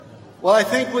Well, I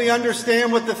think we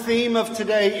understand what the theme of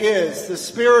today is, the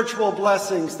spiritual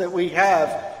blessings that we have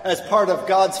as part of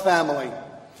God's family.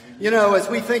 You know, as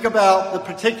we think about the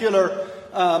particular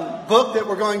book that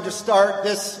we're going to start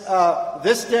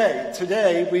this day,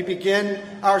 today, we begin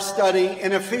our study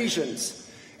in Ephesians.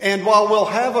 And while we'll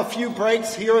have a few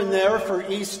breaks here and there for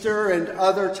Easter and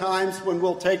other times when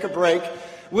we'll take a break,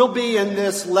 we'll be in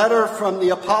this letter from the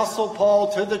Apostle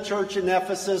Paul to the church in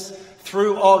Ephesus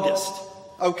through August.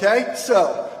 Okay,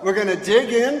 so we're going to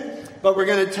dig in, but we're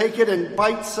going to take it in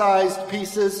bite-sized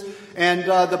pieces. And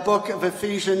the book of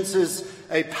Ephesians is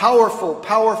a powerful,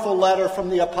 powerful letter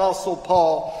from the Apostle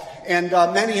Paul. And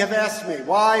many have asked me,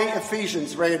 why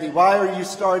Ephesians, Randy? Why are you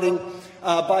starting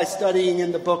by studying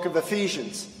in the book of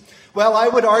Ephesians? Well, I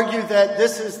would argue that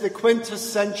this is the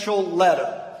quintessential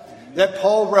letter that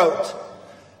Paul wrote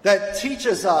that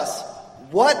teaches us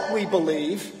what we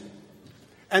believe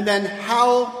and then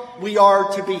how we are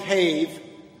to behave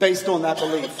based on that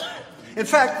belief. In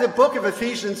fact, the book of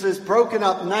Ephesians is broken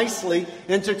up nicely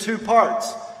into two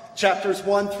parts. Chapters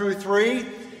 1 through 3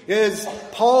 is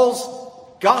Paul's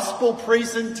gospel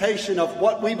presentation of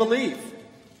what we believe.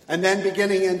 And then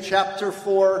beginning in chapter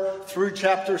 4 through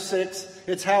chapter 6,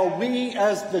 it's how we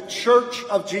as the church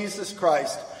of Jesus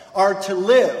Christ are to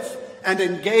live and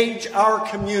engage our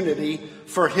community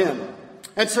for him.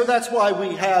 And so that's why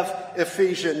we have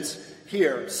Ephesians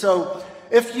here. So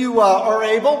if you are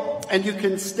able and you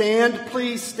can stand,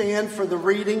 please stand for the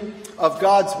reading of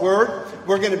God's Word.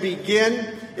 We're going to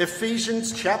begin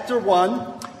Ephesians chapter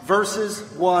 1, verses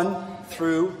 1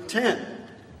 through 10.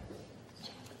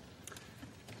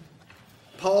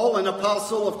 Paul, an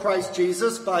apostle of Christ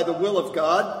Jesus, by the will of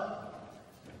God,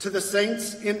 to the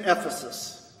saints in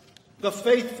Ephesus, the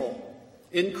faithful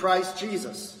in Christ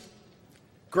Jesus.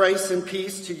 Grace and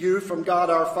peace to you from God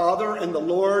our Father and the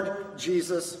Lord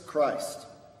Jesus Christ.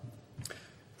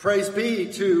 Praise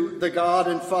be to the God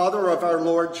and Father of our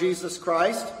Lord Jesus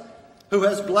Christ, who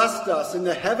has blessed us in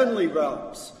the heavenly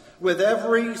realms with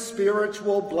every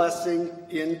spiritual blessing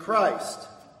in Christ.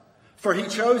 For he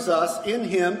chose us in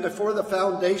him before the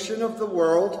foundation of the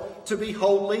world to be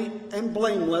holy and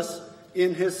blameless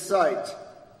in his sight.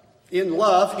 In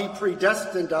love, he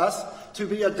predestined us to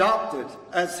be adopted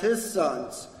as his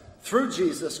sons through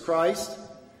Jesus Christ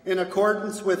in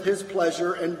accordance with his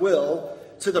pleasure and will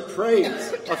to the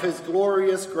praise of his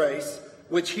glorious grace,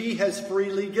 which he has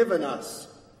freely given us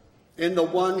in the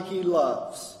one he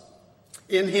loves.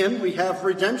 In him we have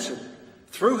redemption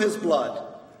through his blood,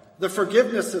 the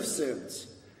forgiveness of sins,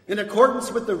 in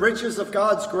accordance with the riches of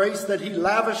God's grace that he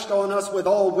lavished on us with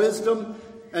all wisdom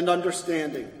and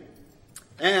understanding.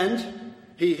 And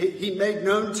he made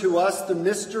known to us the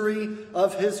mystery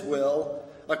of his will,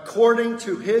 according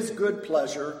to his good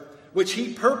pleasure, which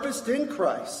he purposed in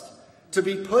Christ to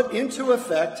be put into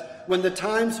effect when the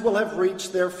times will have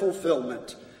reached their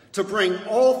fulfillment, to bring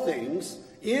all things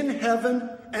in heaven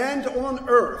and on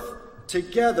earth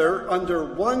together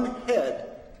under one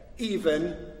head,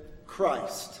 even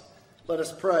Christ. Let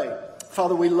us pray.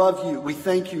 Father, we love you. We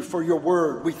thank you for your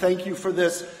word. We thank you for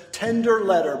this tender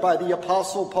letter by the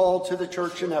Apostle Paul to the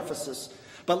church in Ephesus.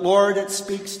 But Lord, it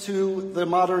speaks to the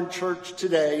modern church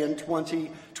today in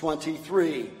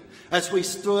 2023. As we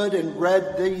stood and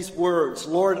read these words,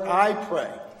 Lord, I pray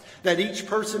that each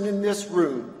person in this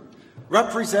room,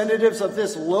 representatives of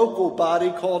this local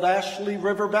body called Ashley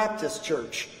River Baptist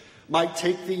Church, might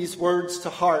take these words to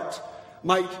heart,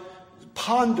 might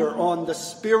ponder on the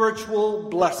spiritual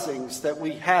blessings that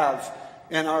we have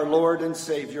in our Lord and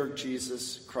Savior,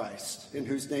 Jesus Christ, in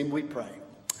whose name we pray.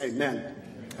 Amen.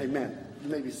 Amen. You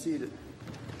may be seated.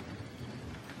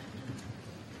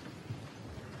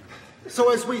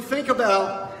 So as we think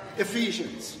about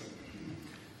Ephesians,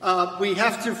 we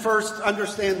have to first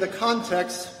understand the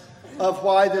context of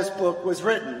why this book was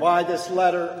written, why this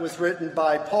letter was written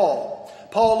by Paul.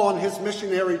 Paul, on his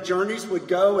missionary journeys, would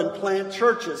go and plant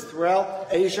churches throughout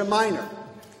Asia Minor.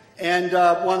 And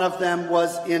one of them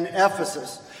was in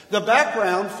Ephesus. The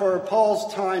background for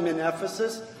Paul's time in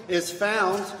Ephesus is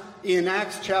found in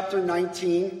Acts chapter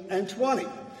 19 and 20.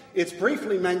 It's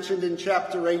briefly mentioned in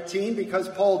chapter 18 because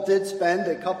Paul did spend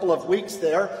a couple of weeks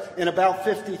there in about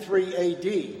 53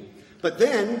 AD. But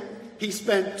then he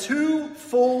spent 2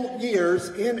 full years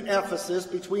in Ephesus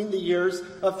between the years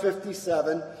of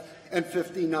 57 and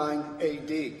 59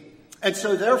 AD. And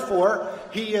so therefore,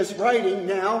 he is writing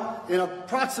now in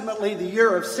approximately the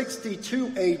year of 62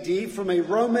 AD from a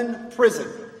Roman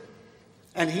prison.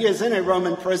 And he is in a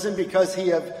Roman prison because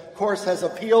he, of course, has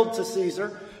appealed to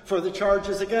Caesar for the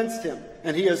charges against him.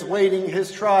 And he is waiting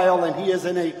his trial, and he is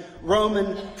in a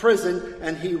Roman prison,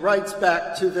 and he writes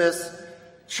back to this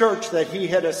church that he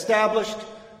had established,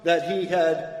 that he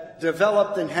had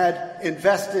developed and had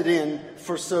invested in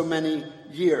for so many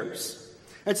years.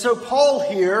 And so Paul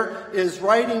here is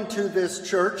writing to this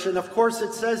church, and of course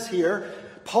it says here,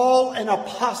 Paul, an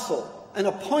apostle, an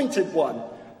appointed one,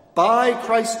 by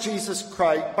Jesus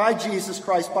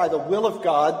Christ, by the will of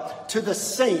God, to the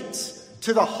saints,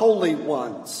 to the holy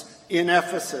ones in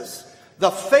Ephesus,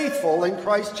 the faithful in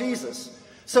Christ Jesus.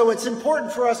 So it's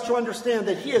important for us to understand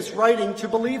that he is writing to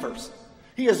believers.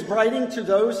 He is writing to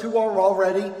those who are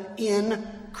already in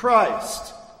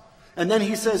Christ. And then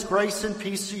he says, grace and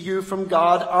peace to you from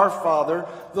God our Father,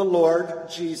 the Lord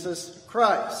Jesus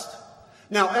Christ.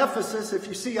 Now, Ephesus, if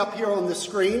you see up here on the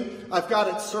screen, I've got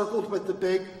it circled with the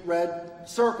big red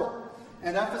circle.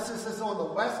 And Ephesus is on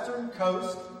the western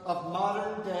coast of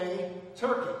modern-day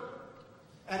Turkey.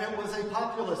 And it was a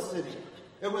populous city.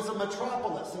 It was a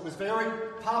metropolis. It was very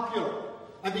popular.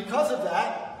 And because of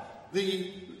that,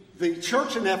 the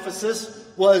church in Ephesus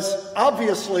was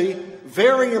obviously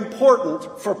very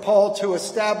important for Paul to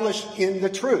establish in the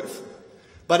truth.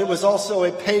 But it was also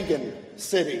a pagan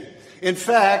city. In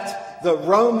fact, the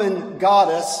Roman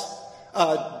goddess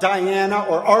Diana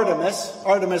or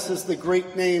Artemis is the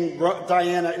Greek name,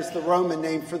 Diana is the Roman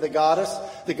name for the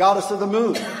goddess of the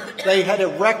moon. They had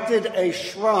erected a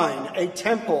shrine, a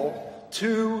temple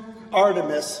to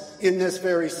Artemis in this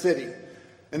very city.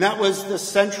 And that was the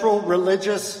central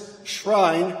religious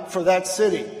shrine for that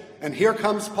city. And here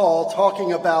comes Paul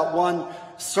talking about one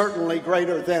certainly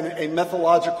greater than a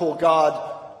mythological god,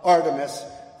 Artemis,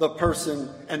 the person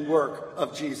and work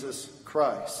of Jesus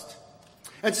Christ.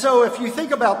 And so if you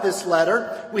think about this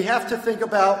letter, we have to think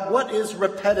about what is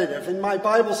repetitive. In my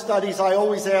Bible studies, I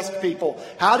always ask people,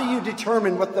 how do you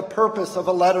determine what the purpose of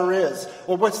a letter is?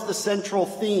 Or what's the central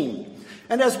theme?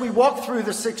 And as we walk through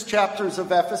the 6 chapters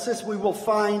of Ephesus, we will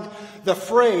find the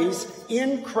phrase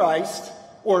in Christ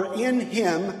or in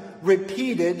him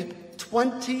repeated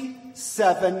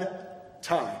 27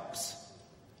 times.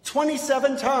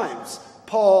 27 times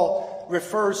Paul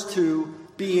refers to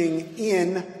being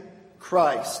in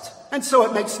Christ. And so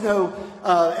it makes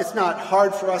it's not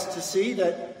hard for us to see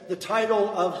that the title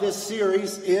of this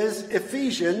series is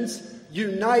Ephesians,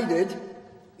 United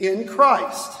in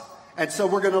Christ. And so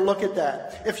we're going to look at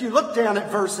that. If you look down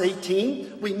at verse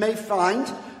 18, we may find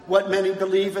what many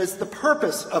believe is the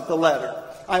purpose of the letter.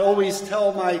 I always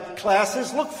tell my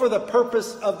classes, look for the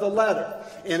purpose of the letter.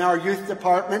 In our youth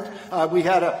department, we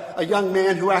had a young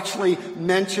man who actually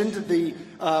mentioned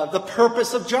the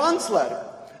purpose of John's letter.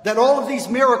 That all of these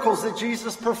miracles that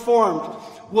Jesus performed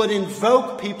would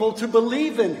invoke people to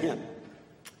believe in him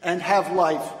and have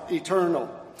life eternal.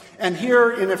 And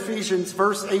here in Ephesians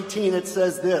verse 18 it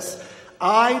says this,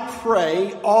 I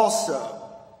pray also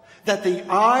that the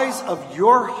eyes of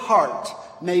your heart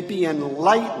may be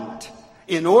enlightened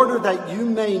in order that you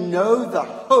may know the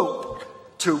hope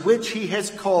to which he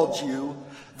has called you,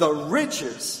 the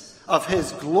riches of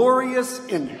his glorious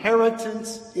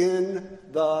inheritance in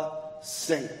the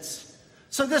saints.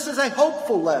 So this is a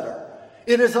hopeful letter.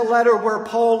 It is a letter where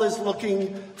Paul is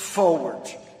looking forward.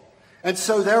 And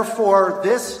so therefore,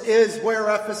 this is where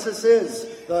Ephesus is,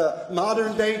 the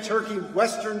modern-day Turkey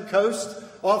western coast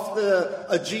off the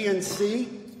Aegean Sea.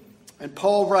 And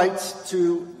Paul writes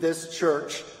to this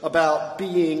church about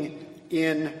being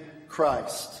in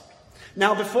Christ.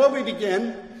 Now, before we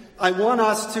begin, I want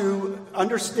us to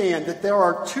understand that there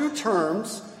are 2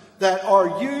 terms that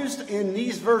are used in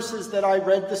these verses that I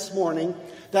read this morning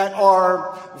that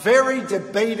are very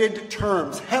debated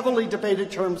terms, heavily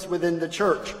debated terms within the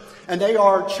church. And they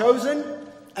are chosen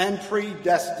and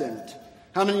predestined.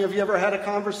 How many of you ever had a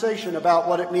conversation about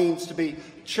what it means to be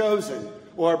chosen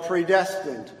or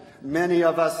predestined? Many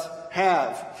of us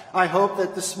have. I hope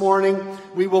that this morning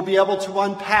we will be able to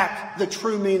unpack the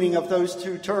true meaning of those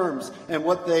 2 terms and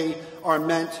what they are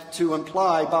meant to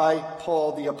imply by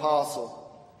Paul the Apostle.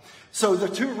 So the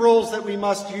 2 rules that we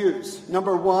must use.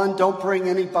 Number 1, don't bring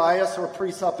any bias or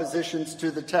presuppositions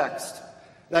to the text.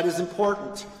 That is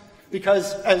important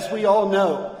because, as we all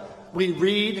know, we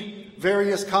read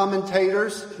various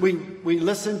commentators, we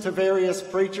listen to various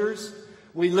preachers,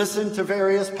 we listen to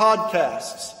various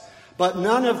podcasts, but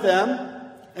none of them,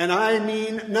 and I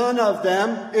mean none of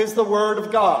them, is the Word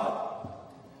of God.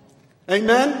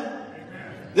 Amen?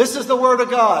 This is the Word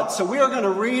of God. So we are going to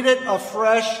read it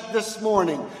afresh this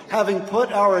morning, having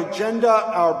put our agenda,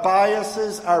 our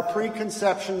biases, our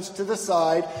preconceptions to the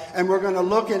side, and we're going to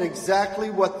look at exactly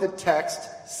what the text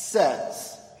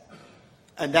says.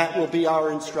 And that will be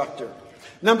our instructor.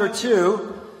 Number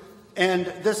 2, and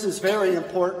this is very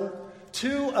important,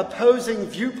 2 opposing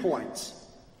viewpoints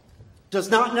does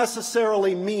not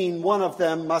necessarily mean one of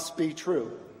them must be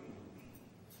true.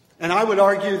 And I would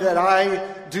argue that I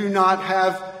do not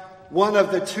have one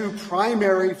of the two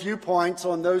primary viewpoints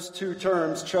on those two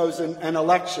terms, chosen and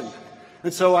election.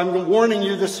 And so I'm warning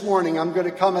you this morning, I'm going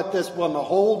to come at this from a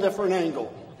whole different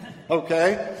angle.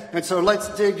 Okay? And so let's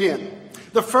dig in.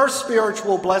 The first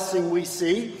spiritual blessing we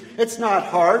see, it's not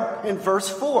hard, in verse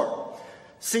 4.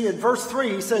 See, in verse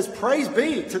 3, he says, "Praise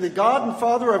be to the God and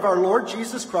Father of our Lord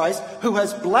Jesus Christ, who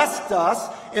has blessed us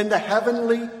in the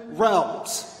heavenly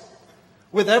realms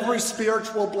with every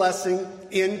spiritual blessing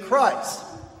in Christ."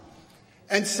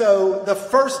 And so the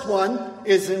first one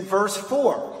is in verse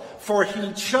 4. "For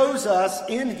he chose us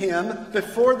in him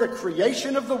before the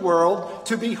creation of the world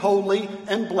to be holy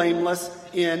and blameless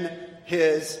in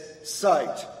his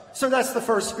sight." So that's the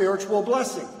first spiritual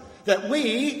blessing. That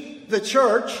we, the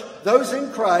church, those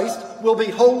in Christ, will be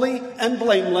holy and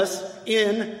blameless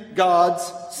in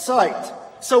God's sight.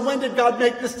 So when did God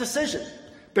make this decision?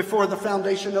 Before the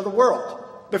foundation of the world.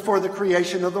 Before the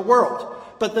creation of the world.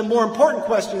 But the more important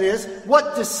question is,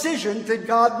 what decision did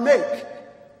God make?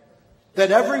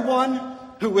 That everyone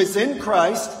who is in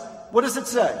Christ, what does it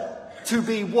say? To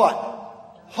be what?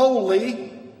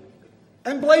 Holy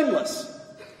and blameless.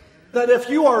 That if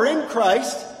you are in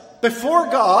Christ, before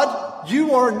God,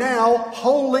 you are now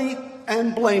holy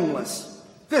and blameless.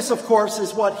 This, of course,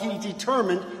 is what he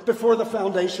determined before the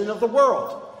foundation of the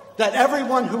world. That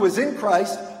everyone who is in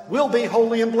Christ will be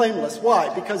holy and blameless. Why?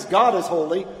 Because God is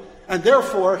holy, and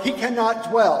therefore he cannot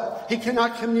dwell, he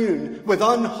cannot commune with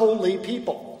unholy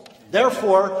people.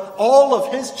 Therefore, all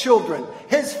of his children,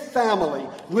 his family,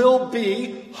 will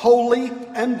be holy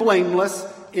and blameless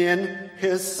in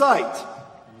his sight.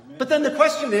 But then the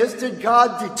question is, did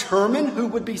God determine who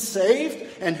would be saved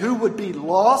and who would be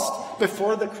lost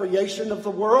before the creation of the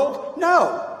world?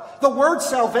 No. The word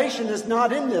salvation is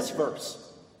not in this verse.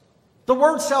 The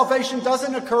word salvation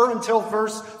doesn't occur until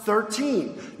verse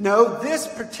 13. No, this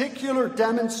particular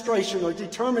demonstration or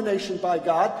determination by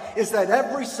God is that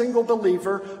every single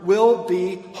believer will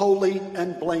be holy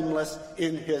and blameless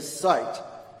in his sight.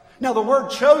 Now, the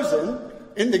word chosen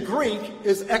in the Greek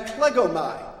is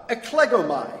eklegomai,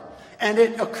 and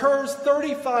it occurs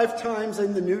 35 times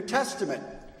in the New Testament.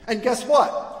 And guess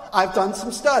what? I've done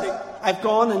some study. I've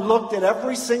gone and looked at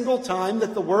every single time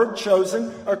that the word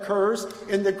chosen occurs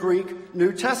in the Greek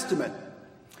New Testament.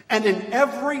 And in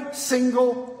every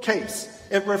single case,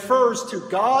 it refers to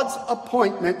God's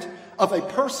appointment of a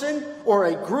person or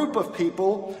a group of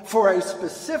people for a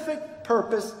specific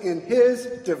purpose in his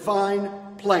divine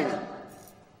plan.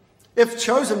 If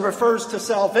chosen refers to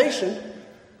salvation,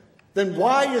 then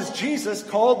why is Jesus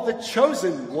called the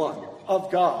chosen one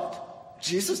of God?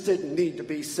 Jesus didn't need to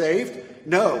be saved.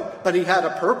 No, but he had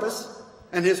a purpose.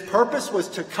 And his purpose was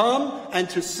to come and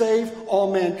to save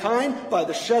all mankind by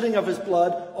the shedding of his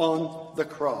blood on the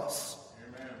cross.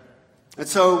 Amen. And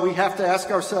so we have to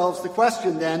ask ourselves the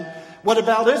question then, what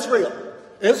about Israel?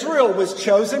 Israel was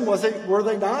chosen, were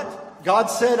they not? God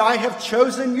said, I have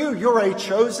chosen you. You're a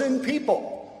chosen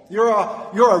people. You're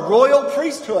a royal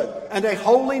priesthood and a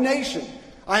holy nation.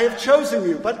 I have chosen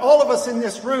you. But all of us in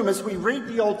this room, as we read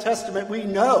the Old Testament, we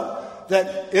know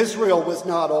that Israel was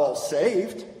not all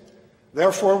saved.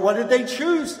 Therefore, what did they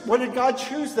choose? What did God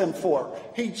choose them for?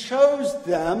 He chose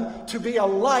them to be a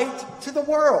light to the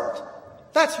world.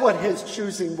 That's what his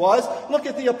choosing was. Look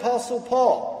at the Apostle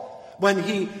Paul. When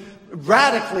he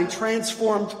radically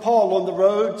transformed Paul on the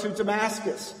road to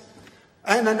Damascus.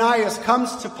 Ananias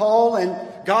comes to Paul, and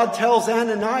God tells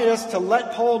Ananias to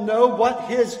let Paul know what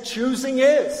his choosing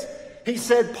is. He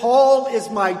said, Paul is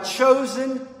my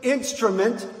chosen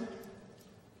instrument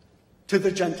to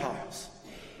the Gentiles.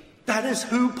 That is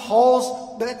who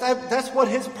that's what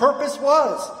his purpose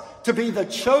was. To be the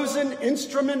chosen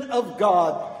instrument of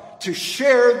God to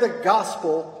share the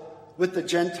gospel with the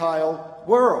Gentile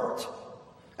world.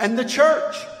 And the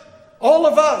church, all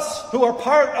of us who are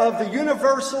part of the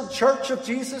universal church of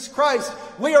Jesus Christ,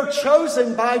 we are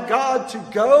chosen by God to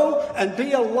go and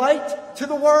be a light to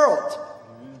the world,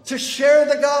 to share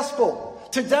the gospel,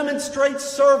 to demonstrate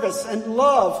service and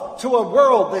love to a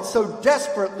world that so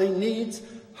desperately needs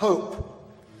hope.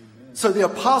 So the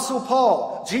Apostle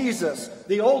Paul, Jesus,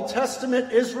 the Old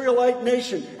Testament Israelite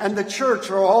nation, and the church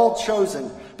are all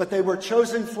chosen. But they were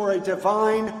chosen for a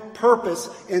divine purpose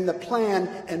in the plan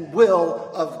and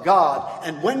will of God.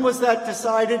 And when was that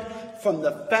decided? From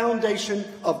the foundation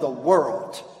of the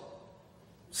world.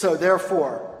 So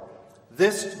therefore,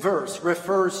 this verse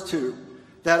refers to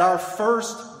that our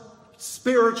first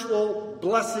spiritual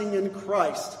blessing in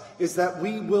Christ is that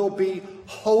we will be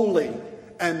holy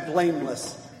and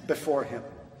blameless before him.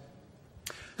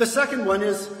 The second one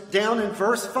is down in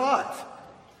verse 5.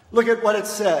 Look at what it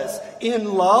says.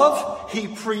 In love, he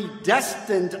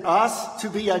predestined us to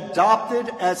be adopted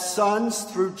as sons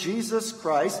through Jesus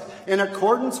Christ in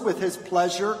accordance with his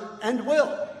pleasure and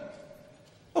will.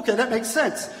 Okay, that makes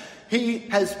sense. He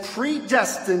has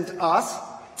predestined us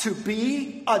to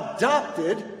be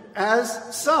adopted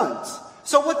as sons.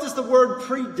 So what does the word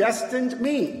predestined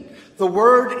mean? The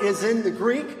word is in the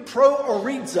Greek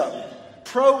proorizo,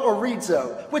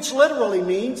 which literally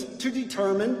means to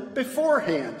determine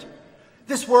beforehand.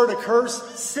 This word occurs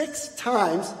 6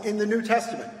 times in the New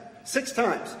Testament. 6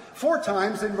 times. 4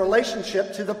 times in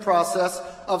relationship to the process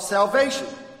of salvation.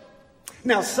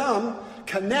 Now, some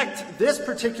connect this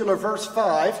particular verse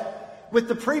 5 with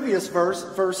the previous verse,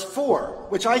 verse 4,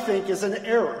 which I think is an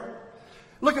error.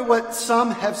 Look at what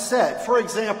some have said. For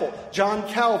example, John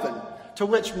Calvin, to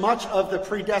which much of the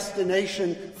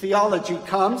predestination theology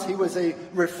comes. He was a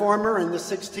reformer in the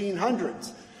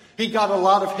 1600s. He got a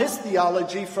lot of his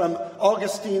theology from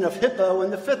Augustine of Hippo in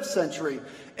the 5th century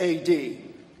AD.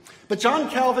 But John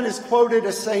Calvin is quoted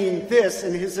as saying this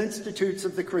in his Institutes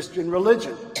of the Christian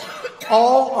Religion.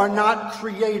 All are not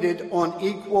created on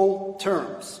equal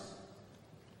terms.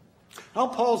 I'll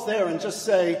pause there and just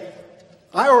say,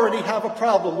 I already have a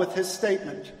problem with his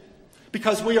statement,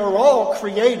 because we are all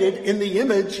created in the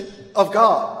image of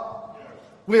God.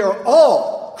 We are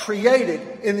all created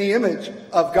in the image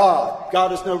of God.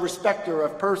 God is no respecter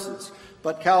of persons,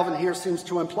 but Calvin here seems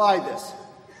to imply this.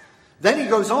 Then he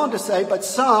goes on to say, but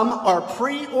some are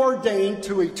preordained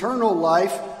to eternal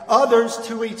life, others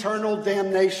to eternal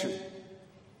damnation.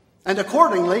 And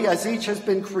accordingly, as each has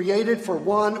been created for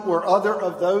one or other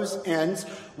of those ends,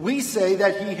 we say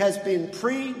that he has been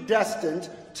predestined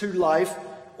to life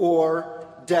or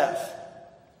death.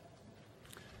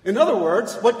 In other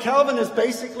words, what Calvin is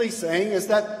basically saying is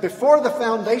that before the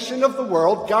foundation of the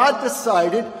world, God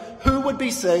decided who would be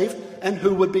saved and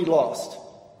who would be lost.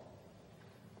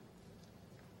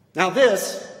 Now,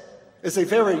 this is a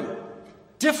very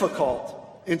difficult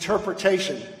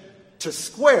interpretation to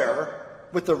square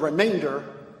with the remainder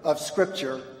of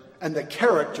Scripture and the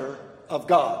character of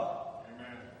God.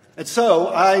 Amen. And so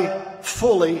I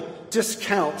fully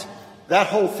discount that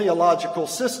whole theological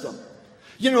system.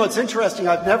 You know, it's interesting.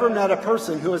 I've never met a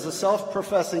person who is a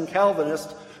self-professing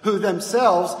Calvinist who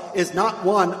themselves is not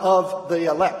one of the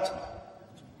elect.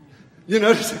 You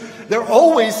notice, they're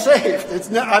always saved.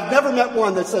 I've never met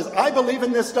one that says, I believe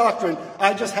in this doctrine,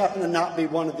 I just happen to not be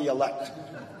one of the elect.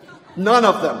 None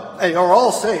of them. They are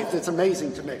all saved. It's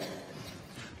amazing to me.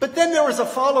 But then there was a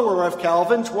follower of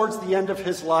Calvin towards the end of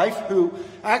his life who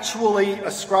actually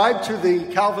ascribed to the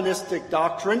Calvinistic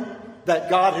doctrine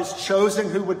that God has chosen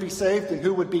who would be saved and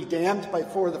who would be damned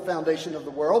before the foundation of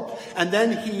the world. And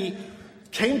then he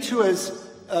came to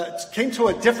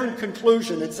a different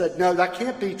conclusion and said, no, that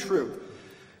can't be true.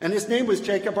 And his name was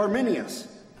Jacob Arminius.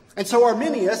 And so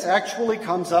Arminius actually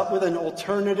comes up with an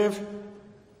alternative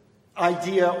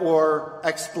idea or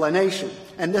explanation.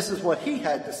 And this is what he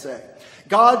had to say.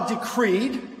 God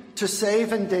decreed to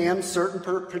save and damn certain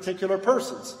particular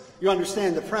persons. You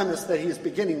understand the premise that he is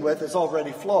beginning with is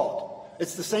already flawed.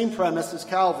 It's the same premise as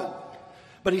Calvin.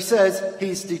 But he says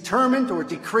he's determined or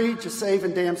decreed to save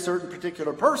and damn certain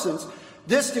particular persons.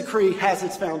 This decree has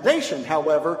its foundation,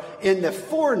 however, in the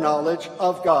foreknowledge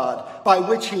of God, by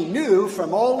which he knew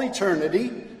from all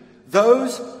eternity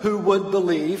those who would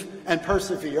believe and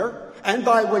persevere, and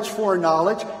by which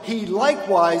foreknowledge he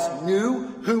likewise knew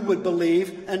who would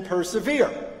believe and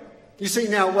persevere. You see,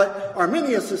 now what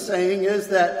Arminius is saying is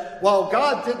that while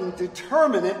God didn't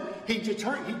determine it, he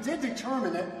did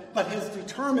determine it, but his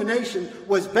determination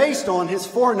was based on his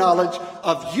foreknowledge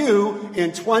of you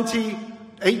in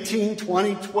 2018,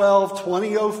 2012,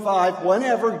 2005,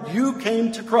 whenever you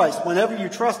came to Christ, whenever you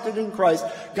trusted in Christ.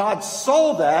 God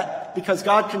saw that because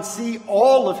God can see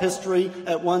all of history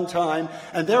at one time,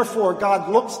 and therefore God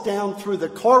looks down through the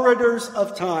corridors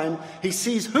of time. He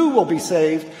sees who will be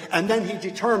saved, and then he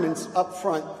determines up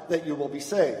front that you will be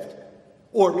saved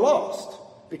or lost,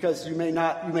 because you may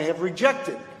have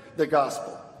rejected the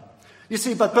gospel. You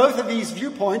see, but both of these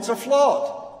viewpoints are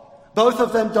flawed. Both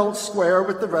of them don't square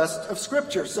with the rest of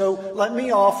Scripture. So let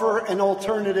me offer an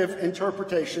alternative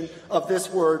interpretation of this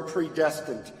word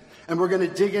predestined. And we're going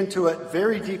to dig into it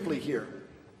very deeply here.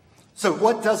 So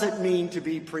what does it mean to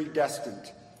be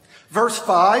predestined? Verse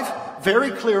 5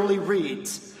 very clearly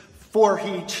reads, For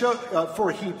he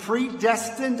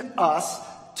predestined us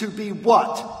to be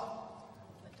what?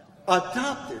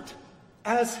 Adopted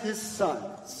as his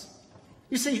sons.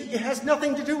 You see, it has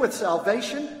nothing to do with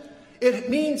salvation. It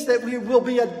means that we will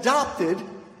be adopted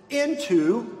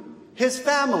into his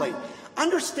family.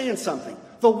 Understand something.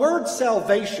 The word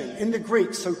salvation in the Greek,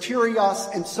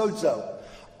 soterios and sozo,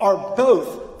 are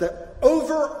both the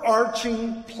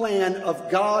overarching plan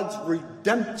of God's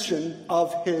redemption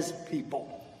of his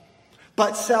people.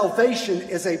 But salvation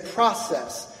is a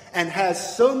process and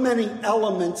has so many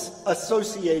elements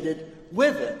associated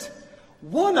with it,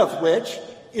 one of which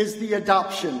is the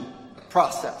adoption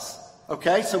process.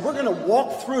 Okay, so we're going to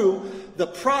walk through the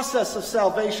process of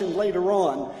salvation later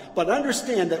on, but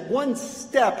understand that one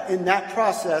step in that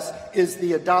process is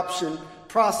the adoption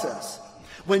process.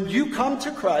 When you come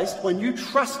to Christ, when you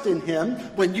trust in him,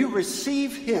 when you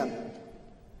receive him,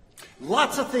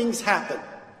 lots of things happen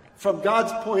from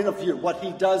God's point of view, what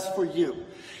he does for you.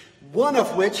 One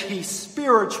of which he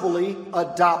spiritually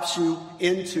adopts you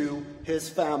into his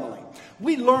family.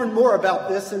 We learn more about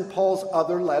this in Paul's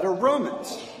other letter,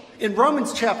 Romans. In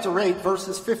Romans chapter 8,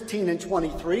 verses 15 and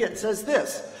 23, it says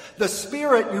this: "The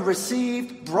Spirit you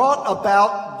received brought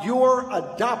about your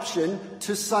adoption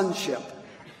to sonship.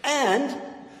 And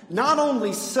not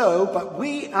only so, but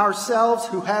we ourselves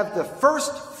who have the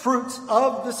first fruits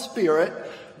of the Spirit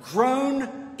groan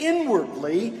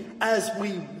inwardly as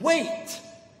we wait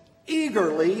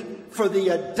eagerly for the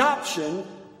adoption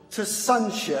to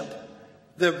sonship,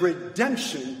 the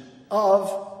redemption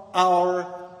of our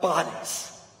bodies."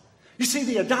 You see,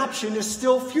 the adoption is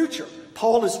still future.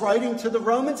 Paul is writing to the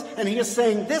Romans, and he is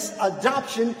saying this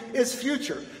adoption is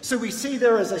future. So we see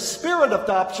there is a spirit of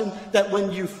adoption, that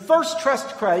when you first trust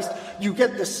Christ, you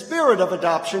get the spirit of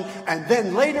adoption, and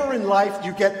then later in life,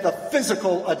 you get the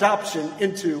physical adoption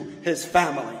into his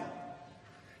family.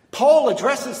 Paul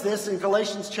addresses this in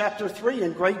Galatians chapter 3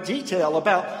 in great detail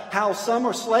about how some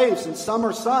are slaves and some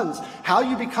are sons. How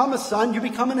you become a son, you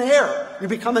become an heir. You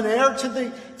become an heir to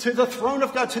the throne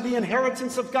of God, to the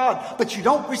inheritance of God. But you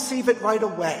don't receive it right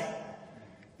away.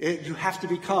 You have to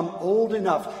become old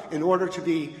enough in order to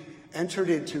be entered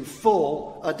into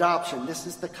full adoption. This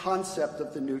is the concept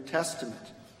of the New Testament.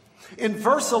 In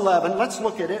verse 11, let's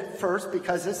look at it first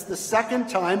because it's the second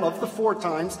time of the 4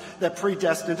 times that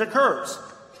predestined occurs.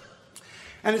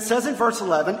 And it says in verse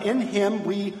 11, "In him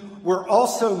we were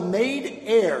also made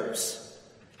heirs,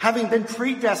 having been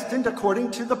predestined according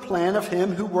to the plan of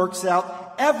him who works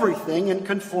out everything in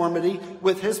conformity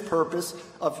with his purpose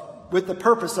with the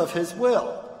purpose of his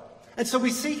will." And so we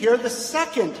see here the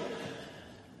second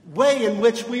way in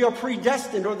which we are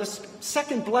predestined, or the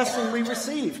second blessing we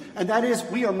receive, and that is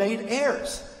we are made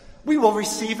heirs. We will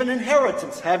receive an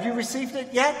inheritance. Have you received it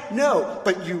yet? No,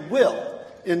 but you will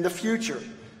in the future.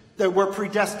 That we're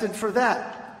predestined for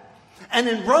that. And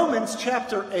in Romans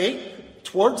chapter 8,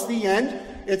 towards the end,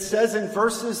 it says in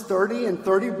verses 30 and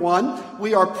 31,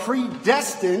 we are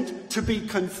predestined to be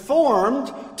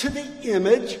conformed to the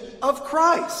image of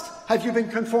Christ. Have you been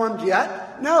conformed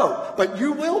yet? No, but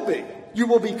you will be. You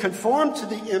will be conformed to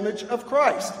the image of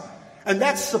Christ. And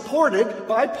that's supported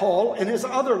by Paul in his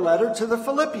other letter to the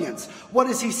Philippians. What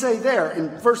does he say there in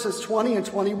verses 20 and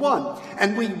 21?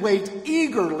 "And we wait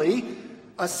eagerly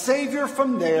a Savior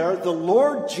from there, the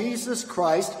Lord Jesus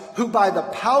Christ, who by the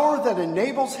power that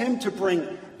enables him to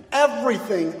bring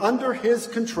everything under his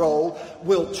control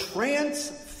will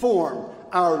transform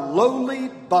our lowly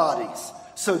bodies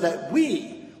so that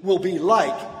we will be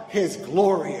like his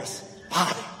glorious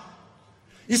body."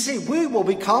 You see, we will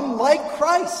become like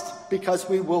Christ because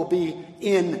we will be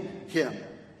in him.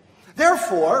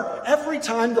 Therefore, every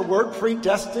time the word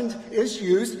predestined is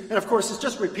used, and of course it's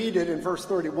just repeated in verse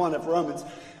 31 of Romans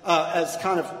as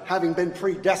kind of having been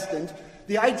predestined,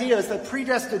 the idea is that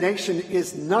predestination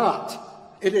is not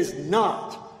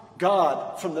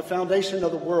God from the foundation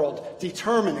of the world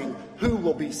determining who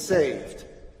will be saved.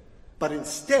 But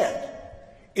instead,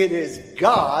 it is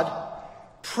God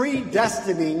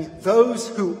predestining those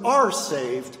who are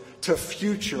saved to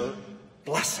future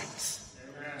blessings.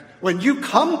 When you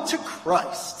come to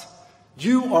Christ,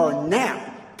 you are now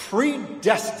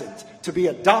predestined to be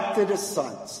adopted as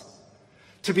sons,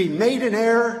 to be made an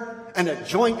heir and a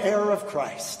joint heir of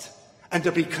Christ, and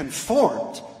to be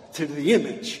conformed to the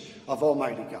image of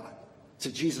Almighty God,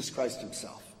 to Jesus Christ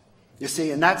himself. You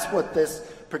see, and that's what this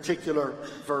particular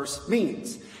verse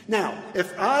means. Now,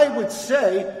 if I would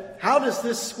say, how does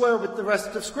this square with the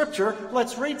rest of Scripture?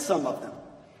 Let's read some of them.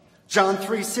 John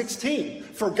 3:16,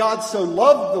 "For God so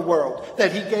loved the world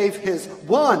that he gave his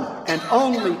one and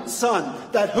only Son,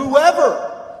 that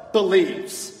whoever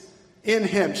believes in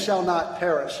him shall not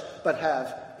perish, but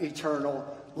have eternal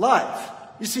life."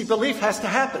 You see, belief has to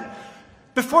happen.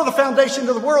 Before the foundation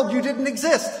of the world, you didn't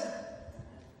exist.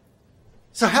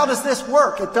 So how does this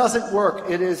work? It doesn't work.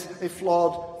 It is a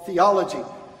flawed theology.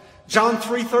 John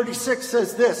 3:36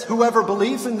 says this, whoever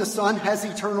believes in the Son has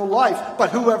eternal life, but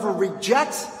whoever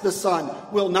rejects the Son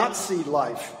will not see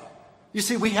life. You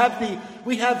see, we have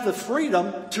the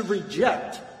freedom to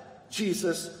reject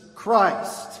Jesus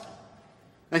Christ.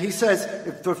 And he says,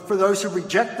 for those who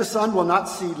reject the Son will not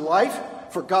see life,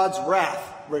 for God's wrath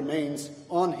remains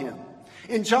on him.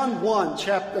 In John 1,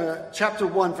 chapter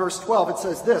 1, verse 12, it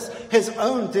says this, his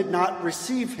own did not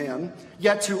receive him,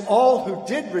 yet to all who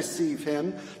did receive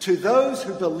him, to those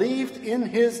who believed in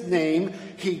his name,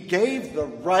 he gave the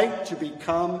right to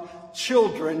become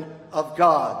children of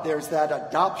God. There's that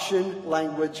adoption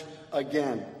language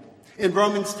again. In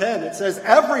Romans 10, it says,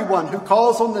 everyone who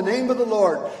calls on the name of the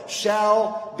Lord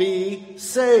shall be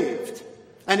saved.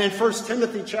 And in 1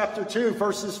 Timothy chapter 2,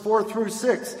 verses 4 through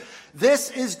 6,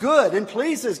 this is good and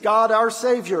pleases God our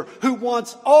Savior, who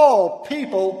wants all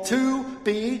people to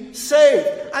be saved.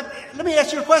 Let me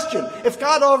ask you a question. If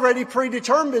God already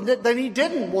predetermined it, then he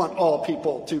didn't want all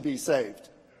people to be saved.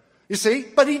 You see?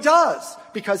 But he does,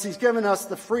 because he's given us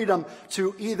the freedom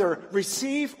to either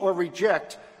receive or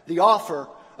reject the offer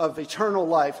of eternal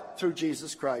life through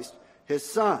Jesus Christ, his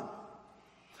Son.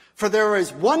 For there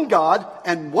is one God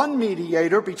and one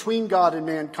mediator between God and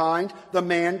mankind, the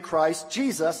man Christ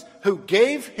Jesus, who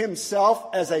gave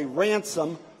himself as a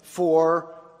ransom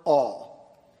for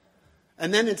all.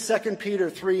 And then in 2 Peter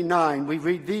 3:9, we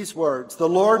read these words, the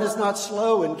Lord is not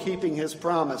slow in keeping his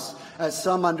promise, as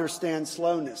some understand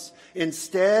slowness.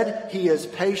 Instead, he is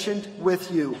patient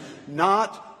with you,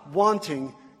 not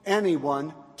wanting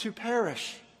anyone to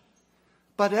perish,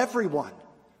 but everyone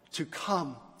to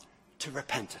come to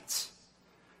repentance.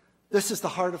 This is the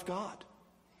heart of God.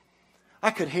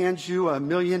 I could hand you $1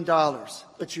 million,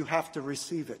 but you have to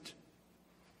receive it.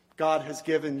 God has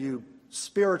given you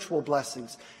spiritual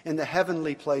blessings in the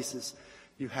heavenly places.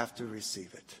 You have to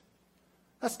receive it.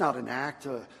 That's not an act,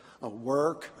 a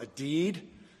work, a deed.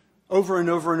 Over and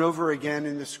over and over again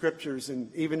in the scriptures,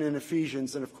 and even in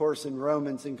Ephesians, and of course in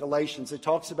Romans and Galatians, it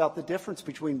talks about the difference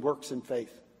between works and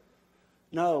faith.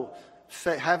 No,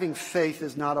 having faith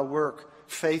is not a work.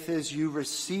 Faith is you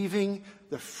receiving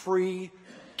the free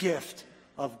gift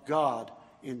of God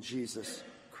in Jesus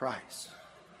Christ.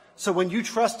 So when you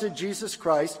trusted Jesus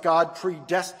Christ, God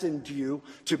predestined you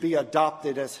to be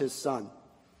adopted as his son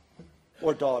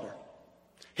or daughter.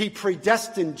 He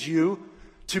predestined you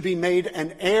to be made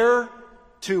an heir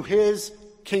to his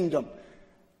kingdom,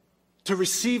 to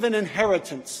receive an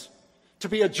inheritance, to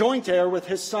be a joint heir with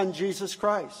his Son, Jesus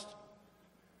Christ.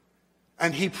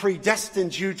 And he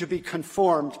predestined you to be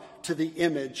conformed to the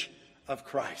image of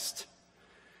Christ.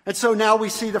 And so now we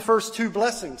see the first two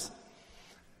blessings.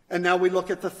 And now we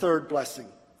look at the third blessing.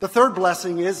 The third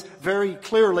blessing is very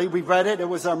clearly, we read it, it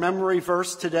was our memory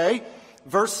verse today,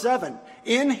 verse 7.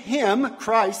 In him,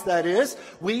 Christ that is,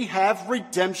 we have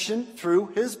redemption through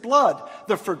his blood,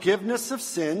 the forgiveness of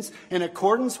sins in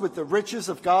accordance with the riches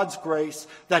of God's grace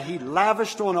that he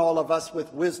lavished on all of us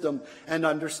with wisdom and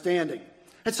understanding.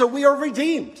 And so we are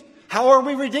redeemed. How are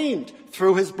we redeemed?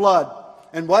 Through his blood.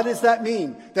 And what does that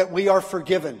mean? That we are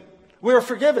forgiven. We are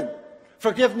forgiven.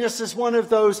 Forgiveness is one of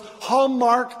those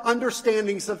hallmark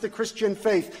understandings of the Christian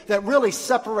faith that really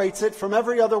separates it from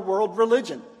every other world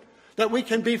religion. That we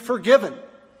can be forgiven.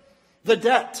 The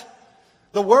debt.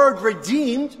 The word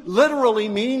redeemed literally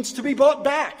means to be bought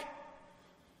back.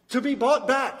 To be bought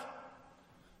back.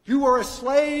 You were a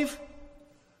slave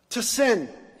to sin.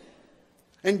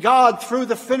 And God, through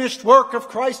the finished work of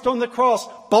Christ on the cross,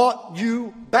 bought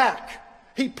you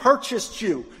back. He purchased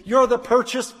you. You're the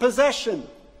purchased possession,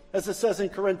 as it says in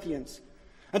Corinthians.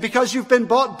 And because you've been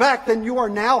bought back, then you are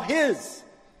now his.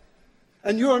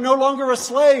 And you are no longer a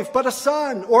slave, but a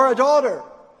son or a daughter.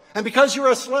 And because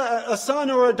you're a son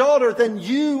or a daughter, then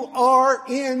you are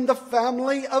in the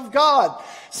family of God.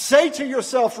 Say to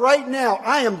yourself right now,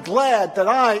 I am glad that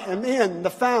I am in the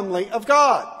family of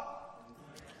God.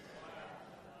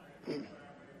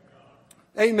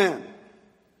 Amen.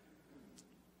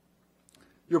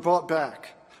 You're bought back.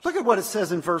 Look at what it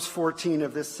says in verse 14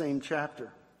 of this same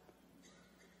chapter.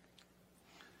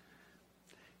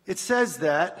 It says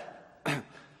that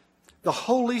the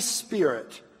Holy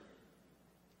Spirit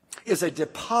is a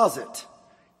deposit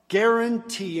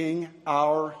guaranteeing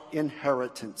our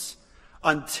inheritance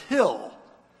until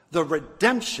the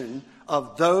redemption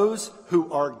of those who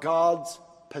are God's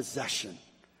possession,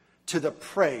 to the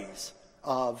praise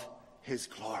of his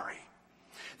glory.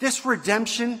 This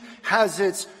redemption has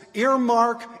its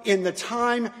earmark in the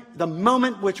time, the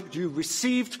moment which you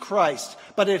received Christ,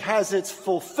 but it has its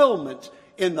fulfillment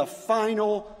in the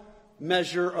final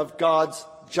measure of God's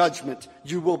judgment.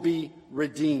 You will be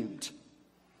redeemed.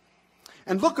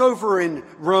 And look over in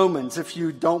Romans, if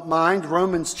you don't mind,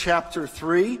 Romans chapter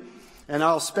 3, and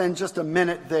I'll spend just a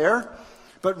minute there.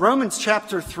 But Romans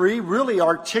chapter 3 really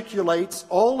articulates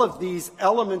all of these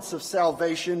elements of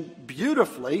salvation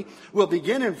beautifully. We'll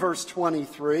begin in verse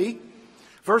 23.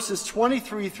 Verses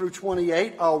 23 through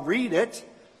 28, I'll read it.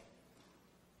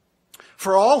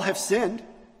 For all have sinned,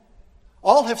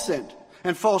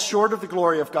 and fall short of the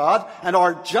glory of God, and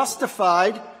are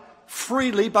justified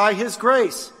freely by his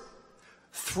grace,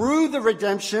 through the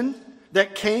redemption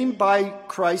that came by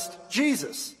Christ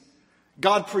Jesus.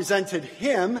 God presented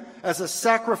him as a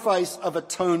sacrifice of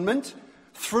atonement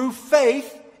through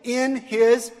faith in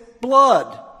his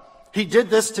blood. He did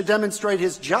this to demonstrate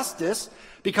his justice,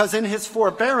 because in his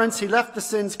forbearance he left the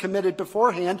sins committed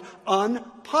beforehand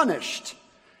unpunished.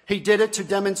 He did it to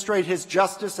demonstrate his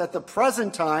justice at the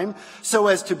present time, so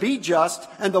as to be just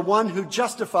and the one who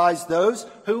justifies those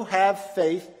who have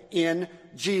faith in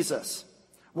Jesus.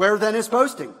 Where then is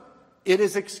boasting? It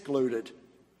is excluded.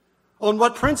 On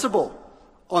what principle?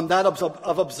 On that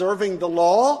of observing the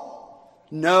law?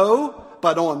 No,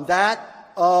 but on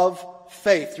that of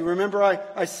faith. You remember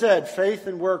I said faith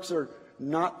and works are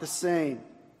not the same.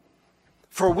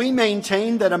 For we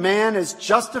maintain that a man is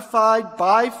justified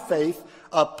by faith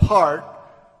apart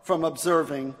from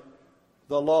observing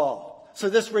the law. So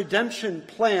this redemption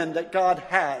plan that God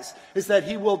has is that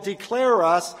he will declare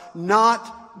us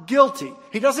not guilty.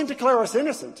 He doesn't declare us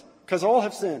innocent, because all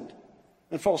have sinned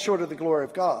and fall short of the glory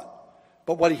of God.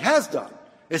 But what he has done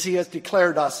is he has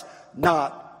declared us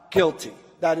not guilty.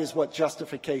 That is what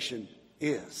justification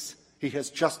is. He has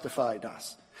justified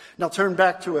us. Now turn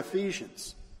back to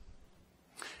Ephesians.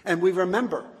 And we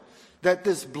remember that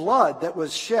this blood that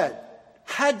was shed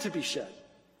had to be shed.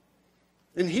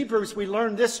 In Hebrews, we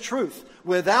learn this truth.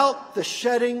 Without the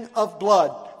shedding of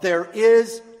blood, there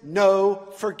is no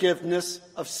forgiveness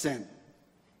of sin.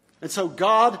 And so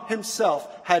God himself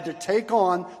had to take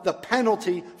on the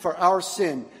penalty for our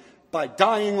sin by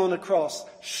dying on the cross,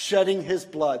 shedding his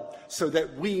blood, so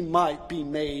that we might be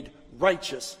made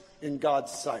righteous in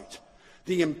God's sight.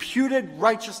 The imputed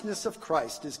righteousness of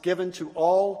Christ is given to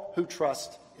all who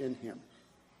trust in him.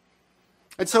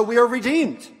 And so we are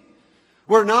redeemed.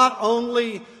 We're not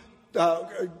only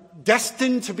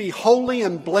destined to be holy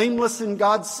and blameless in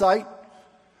God's sight.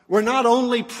 We're not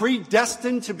only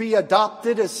predestined to be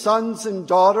adopted as sons and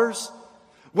daughters.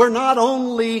 We're not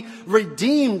only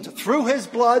redeemed through his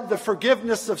blood, the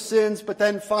forgiveness of sins, but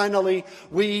then finally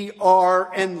we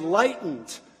are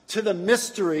enlightened to the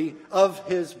mystery of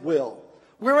his will.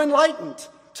 We're enlightened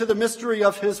to the mystery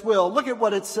of his will. Look at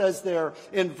what it says there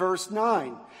in verse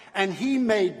 9. And he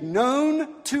made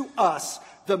known to us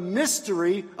the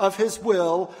mystery of his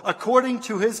will according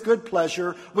to his good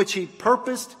pleasure, which he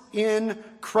purposed in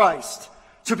Christ,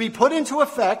 to be put into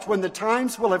effect when the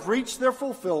times will have reached their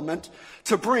fulfillment,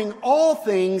 to bring all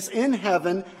things in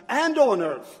heaven and on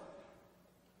earth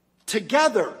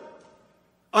together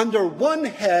under one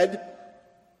head,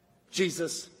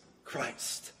 Jesus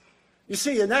Christ. You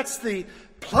see, and that's the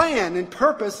plan and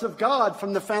purpose of God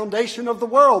from the foundation of the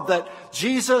world, that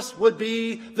Jesus would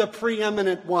be the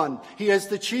preeminent one. He is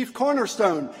the chief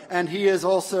cornerstone, and he is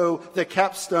also the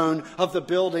capstone of the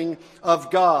building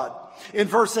of God. In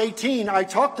verse 18, I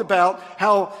talked about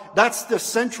how that's the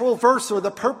central verse or the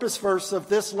purpose verse of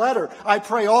this letter. I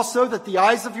pray also that the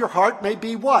eyes of your heart may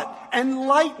be what?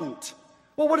 Enlightened.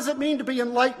 Well, what does it mean to be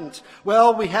enlightened?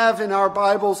 Well, we have in our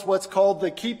Bibles what's called the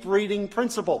keep reading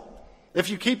principle. If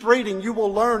you keep reading, you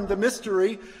will learn the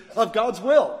mystery of God's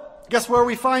will. Guess where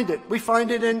we find it? We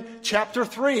find it in chapter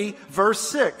 3, verse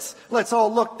 6. Let's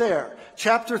all look there.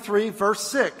 Chapter 3, verse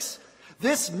 6.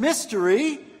 This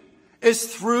mystery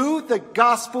is through the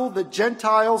gospel the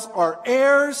Gentiles are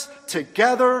heirs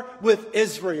together with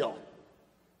Israel.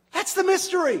 That's the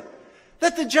mystery.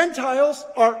 That the Gentiles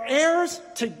are heirs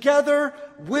together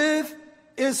with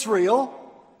Israel,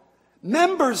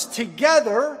 members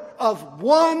together of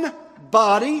one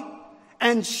body,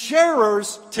 and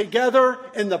sharers together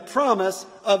in the promise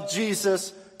of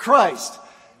Jesus Christ.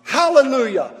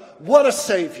 Hallelujah. What a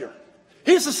Savior.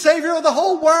 He's the Savior of the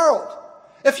whole world.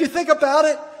 If you think about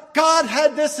it, God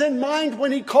had this in mind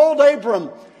when he called Abram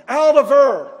out of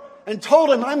Ur and told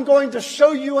him, I'm going to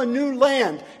show you a new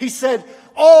land. He said,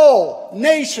 all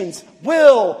nations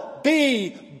will be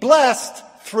blessed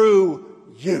through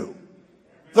you.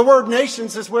 The word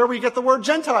nations is where we get the word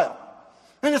Gentile.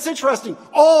 And it's interesting.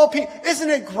 All people, isn't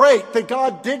it great that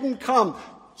God didn't come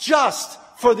just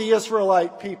for the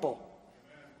Israelite people?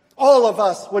 All of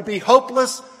us would be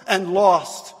hopeless and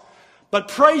lost. But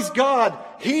praise God,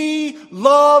 he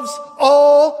loves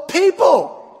all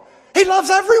people. He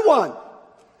loves everyone.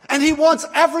 And he wants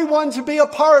everyone to be a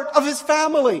part of his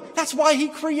family. That's why he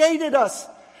created us.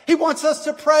 He wants us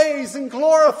to praise and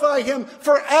glorify him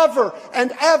forever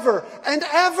and ever and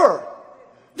ever.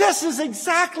 This is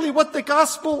exactly what the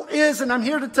gospel is, and I'm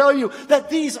here to tell you that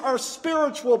these are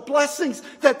spiritual blessings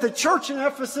that the church in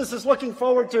Ephesus is looking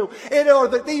forward to.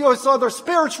 These are the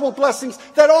spiritual blessings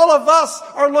that all of us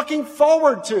are looking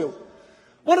forward to.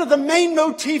 One of the main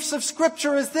motifs of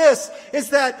Scripture is this, is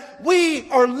that we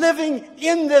are living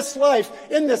in this life,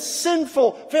 in this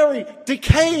sinful, very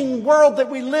decaying world that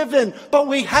we live in, but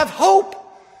we have hope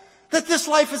that this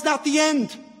life is not the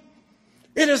end.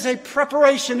 It is a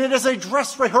preparation, it is a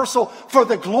dress rehearsal for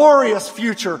the glorious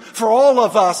future for all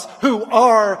of us who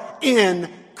are in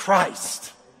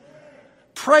Christ.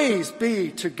 Praise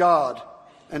be to God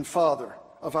and Father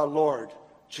of our Lord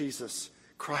Jesus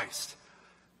Christ.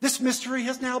 This mystery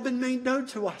has now been made known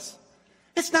to us.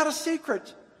 It's not a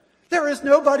secret. There is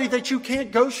nobody that you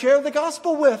can't go share the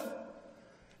gospel with.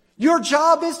 Your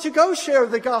job is to go share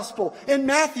the gospel. In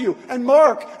Matthew and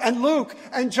Mark and Luke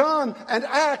and John and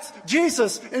Acts,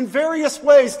 Jesus in various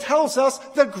ways tells us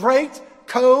the great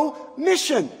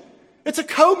co-mission. It's a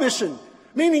co-mission,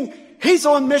 meaning he's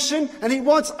on mission and he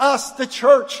wants us, the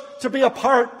church, to be a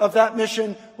part of that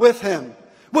mission with him.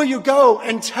 Will you go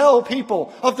and tell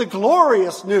people of the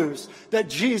glorious news that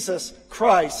Jesus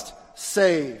Christ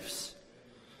saves?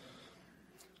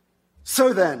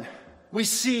 So then, we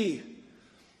see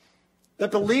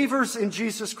that believers in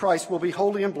Jesus Christ will be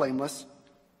holy and blameless,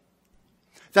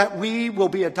 that we will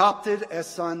be adopted as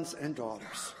sons and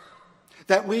daughters,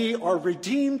 that we are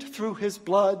redeemed through his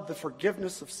blood, the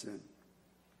forgiveness of sin,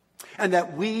 and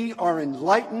that we are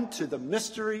enlightened to the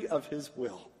mystery of his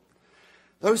will.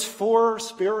 Those 4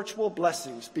 spiritual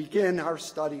blessings begin our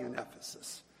study in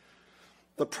Ephesus.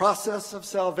 The process of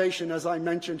salvation, as I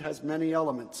mentioned, has many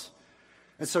elements.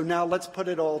 And so now let's put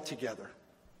it all together.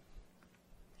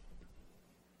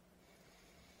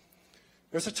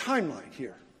 There's a timeline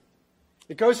here.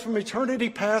 It goes from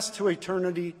eternity past to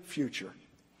eternity future.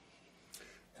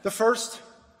 The first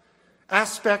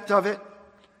aspect of it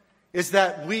is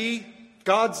that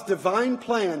God's divine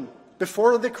plan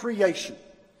before the creation,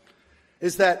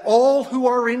 is that all who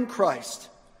are in Christ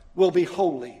will be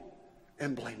holy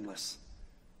and blameless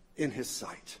in his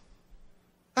sight.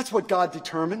 That's what God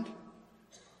determined.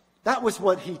 That was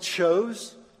what he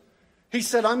chose. He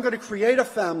said, I'm going to create a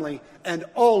family, and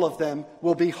all of them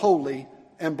will be holy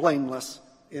and blameless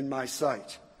in my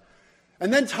sight.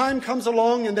 And then time comes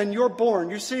along, and then you're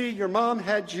born. You see, your mom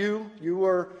had you. You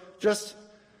were just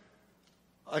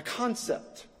a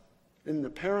concept in the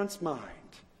parent's mind.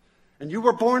 And you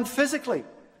were born physically.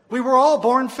 We were all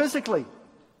born physically.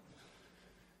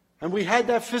 And we had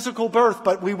that physical birth,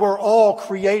 but we were all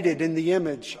created in the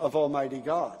image of Almighty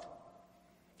God.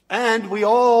 And we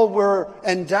all were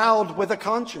endowed with a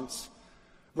conscience.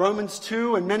 Romans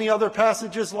 2 and many other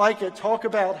passages like it talk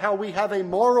about how we have a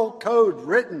moral code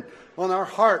written on our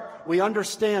heart. We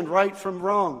understand right from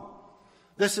wrong.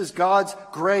 This is God's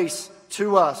grace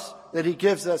to us, that he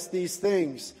gives us these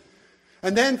things.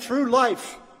 And then through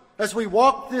life, as we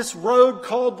walk this road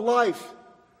called life,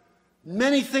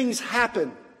 many things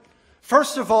happen.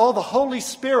 First of all, the Holy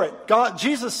Spirit.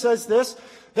 Jesus says this,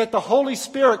 that the Holy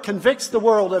Spirit convicts the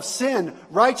world of sin,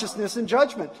 righteousness, and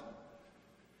judgment.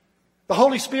 The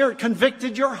Holy Spirit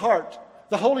convicted your heart.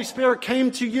 The Holy Spirit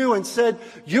came to you and said,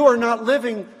 you are not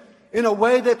living in a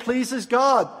way that pleases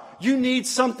God. You need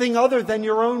something other than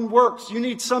your own works. You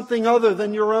need something other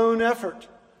than your own effort.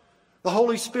 The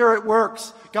Holy Spirit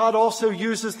works. God also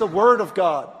uses the Word of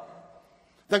God.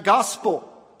 The gospel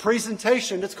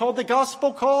presentation. It's called the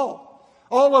gospel call.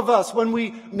 All of us, when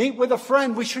we meet with a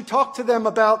friend, we should talk to them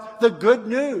about the good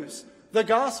news, the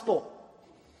gospel.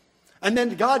 And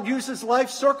then God uses life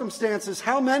circumstances.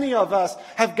 How many of us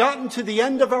have gotten to the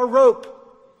end of our rope?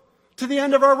 To the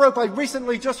end of our rope. I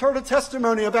recently just heard a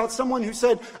testimony about someone who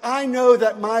said, I know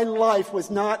that my life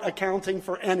was not accounting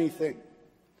for anything.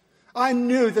 I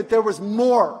knew that there was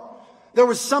more. There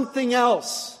was something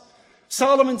else.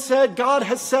 Solomon said, God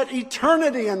has set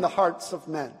eternity in the hearts of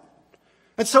men.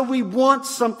 And so we want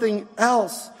something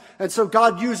else. And so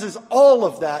God uses all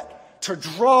of that to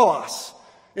draw us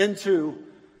into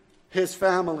his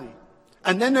family.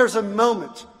 And then there's a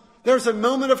moment. There's a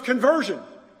moment of conversion.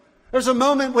 There's a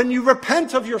moment when you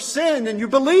repent of your sin and you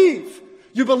believe.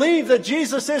 You believe that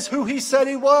Jesus is who he said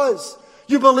he was.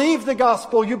 You believe the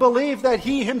gospel. You believe that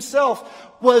he himself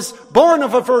was born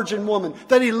of a virgin woman,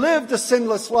 that he lived a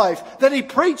sinless life, that he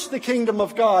preached the kingdom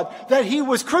of God, that he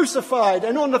was crucified,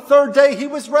 and on the third day he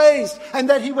was raised, and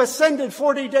that he was ascended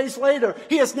 40 days later.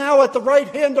 He is now at the right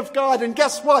hand of God, and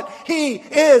guess what? He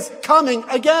is coming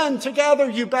again to gather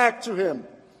you back to him.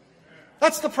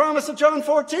 That's the promise of John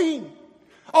 14.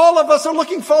 All of us are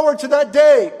looking forward to that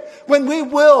day when we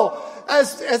will,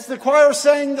 as the choir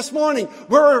sang this morning,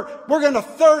 we're going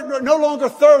to no longer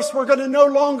thirst. We're going to no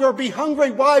longer be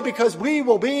hungry. Why? Because we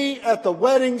will be at the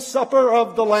wedding supper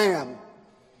of the Lamb.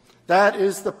 That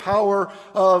is the power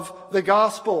of the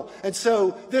gospel. And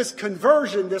so this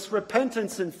conversion, this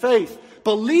repentance and faith,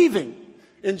 believing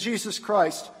in Jesus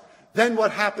Christ, then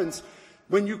what happens?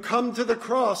 When you come to the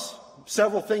cross,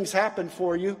 several things happen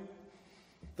for you.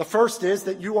 The first is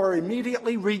that you are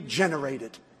immediately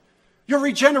regenerated. You're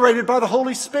regenerated by the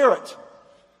Holy Spirit.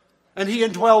 And he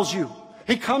indwells you.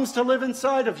 He comes to live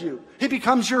inside of you. He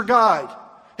becomes your guide.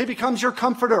 He becomes your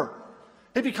comforter.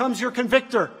 He becomes your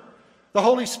convictor. The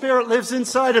Holy Spirit lives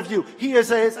inside of you. He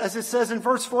is, as it says in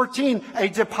verse 14, a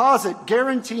deposit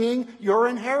guaranteeing your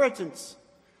inheritance.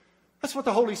 That's what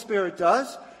the Holy Spirit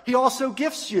does. He also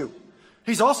gifts you.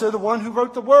 He's also the one who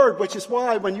wrote the Word, which is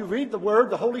why when you read the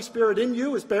Word, the Holy Spirit in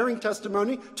you is bearing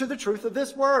testimony to the truth of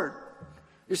this Word.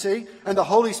 You see? And the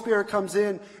Holy Spirit comes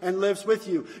in and lives with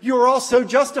you. You are also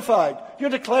justified. You're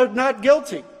declared not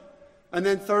guilty. And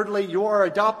then thirdly, you are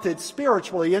adopted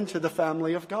spiritually into the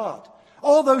family of God.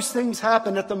 All those things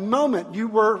happen at the moment you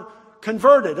were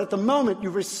converted, at the moment you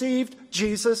received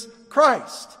Jesus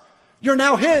Christ. You're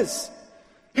now his.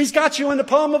 He's got you in the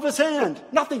palm of his hand.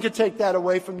 Nothing can take that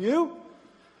away from you.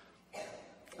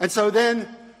 And so then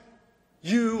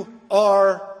you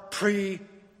are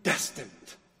predestined.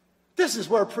 This is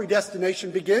where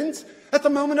predestination begins, at the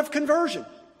moment of conversion.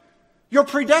 You're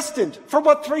predestined for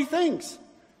what? Three things.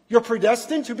 You're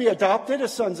predestined to be adopted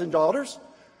as sons and daughters.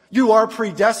 You are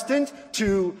predestined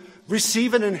to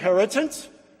receive an inheritance.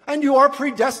 And you are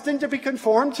predestined to be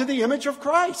conformed to the image of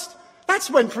Christ.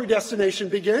 That's when predestination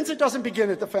begins. It doesn't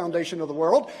begin at the foundation of the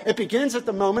world. It begins at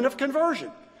the moment of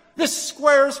conversion. This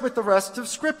squares with the rest of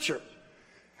Scripture.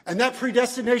 And that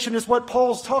predestination is what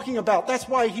Paul's talking about. That's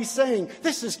why he's saying,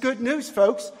 this is good news,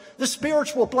 folks. The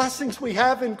spiritual blessings we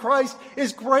have in Christ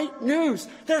is great news.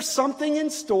 There's something in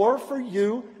store for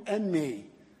you and me.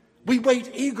 We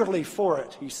wait eagerly for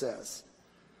it, he says.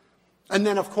 And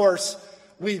then, of course,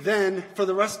 we then, for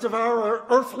the rest of our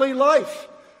earthly life,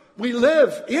 we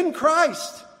live in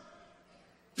Christ.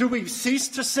 Do we cease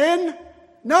to sin?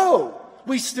 No.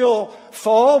 We still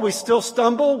fall, we still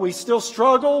stumble, we still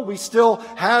struggle, we still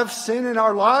have sin in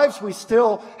our lives, we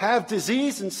still have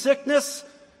disease and sickness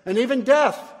and even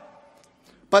death.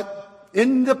 But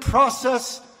in the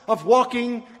process of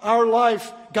walking our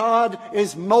life, God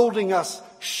is molding us,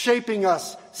 shaping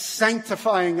us,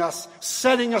 sanctifying us,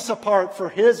 setting us apart for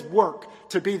his work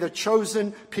to be the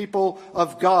chosen people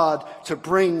of God, to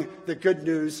bring the good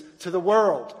news to the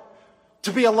world,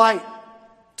 to be a light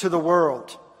to the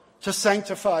world, to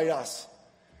sanctify us.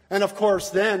 And of course,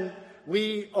 then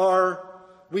we're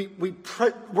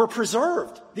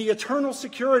preserved, the eternal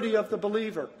security of the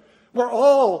believer. We're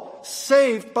all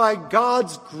saved by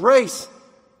God's grace.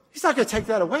 He's not going to take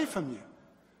that away from you.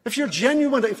 If you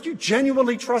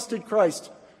genuinely trusted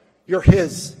Christ, you're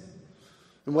his.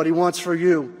 And what he wants for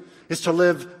you is to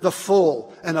live the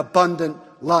full and abundant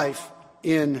life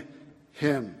in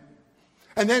him.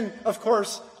 And then, of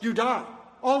course, you die.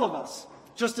 All of us.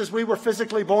 Just as we were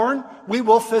physically born, we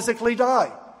will physically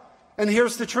die. And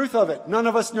here's the truth of it. None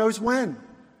of us knows when.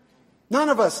 None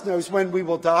of us knows when we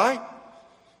will die.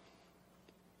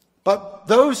 But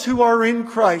those who are in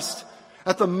Christ,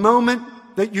 at the moment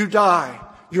that you die,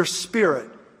 your spirit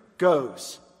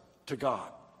goes to God.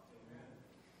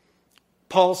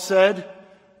 Paul said,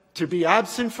 to be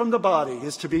absent from the body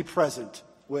is to be present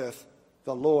with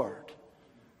the Lord.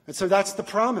 And so that's the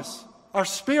promise. Our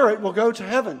spirit will go to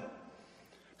heaven.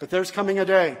 But there's coming a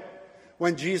day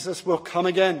when Jesus will come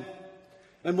again.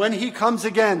 And when he comes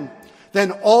again,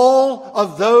 then all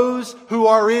of those who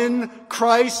are in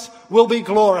Christ will be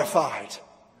glorified.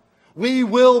 We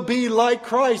will be like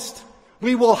Christ.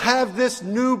 We will have this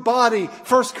new body.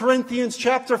 1 Corinthians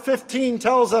chapter 15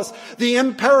 tells us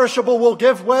the perishable will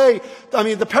give way to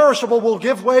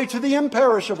the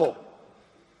imperishable.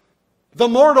 The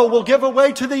mortal will give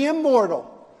way to the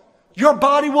immortal. Your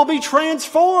body will be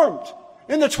transformed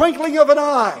in the twinkling of an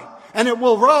eye, and it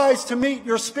will rise to meet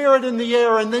your spirit in the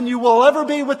air, and then you will ever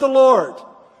be with the Lord.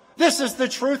 This is the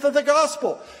truth of the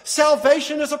gospel.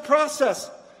 Salvation is a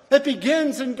process. It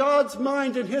begins in God's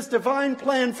mind and His divine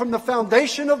plan from the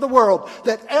foundation of the world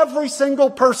that every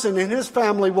single person in His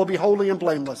family will be holy and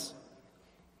blameless.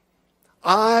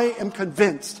 I am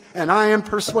convinced and I am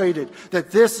persuaded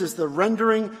that this is the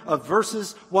rendering of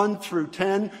verses 1 through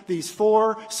 10, these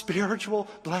 4 spiritual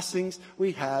blessings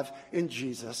we have in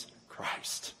Jesus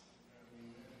Christ.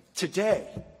 Today,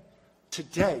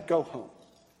 go home.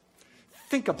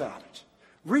 Think about it.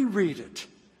 Reread it.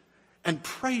 And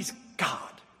praise God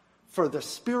for the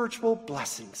spiritual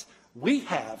blessings we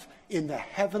have in the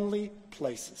heavenly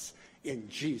places in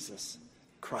Jesus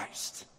Christ.